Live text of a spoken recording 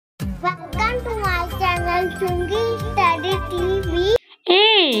Welcome to my channel Chungi Study TV.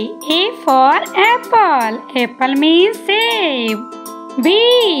 A for apple. Apple means save.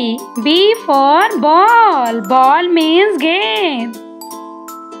 B for ball. Ball means game.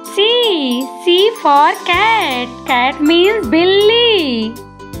 C for cat. Cat means billy.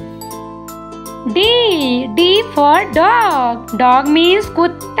 D for dog. Dog means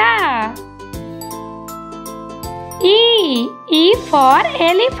kutta. E for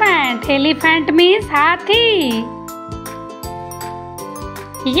elephant. Elephant means hathi.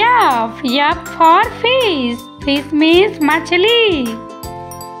 F for fish. Fish means machli.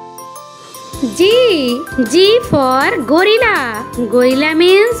 G for gorilla. Gorilla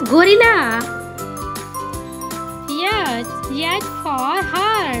means gorilla. H for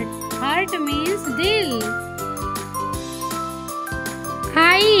heart. Heart means dil.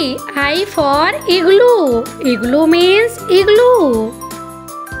 I for igloo. Igloo means igloo.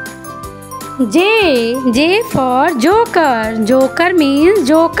 J for joker. Joker means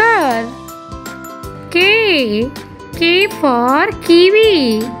joker. K for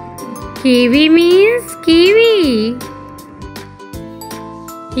kiwi. Kiwi means kiwi.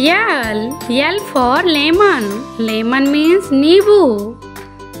 L for lemon. Lemon means nibu.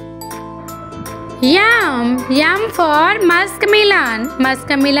 M for muskmelon.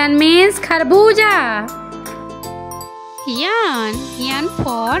 Muskmelon means kharbuja. N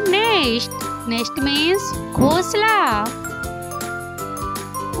for nest. Nest means ghosla.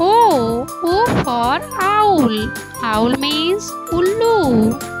 O for owl. Owl means ullu.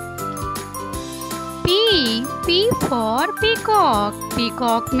 P for peacock.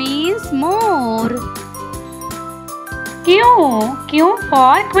 Peacock means more. Q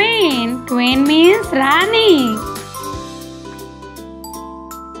for queen. Queen means rani.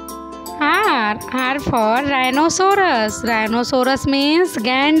 R for rhinoceros. Rhinoceros means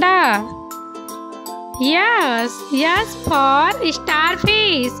gander. S for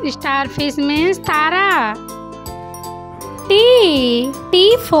starfish. Starfish means tara. T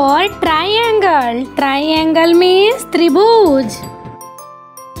for triangle. Triangle means tribhuj.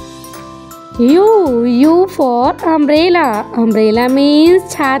 U for umbrella. Umbrella means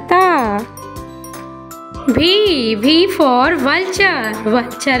chhata. V for vulture.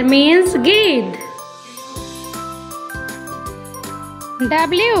 Vulture means gid.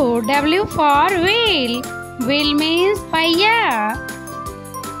 W for wheel. Wheel means paiya.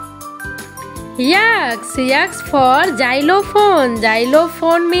 X for xylophone.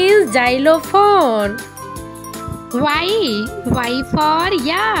 Xylophone means xylophone. Y for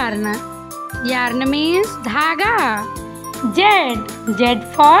yarn. Yarn means dhaga. Z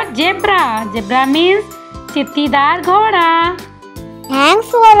for zebra. Zebra means चित्तीदार घोड़ा. Thanks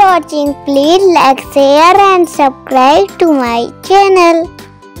for watching. Please like, share and subscribe to my channel.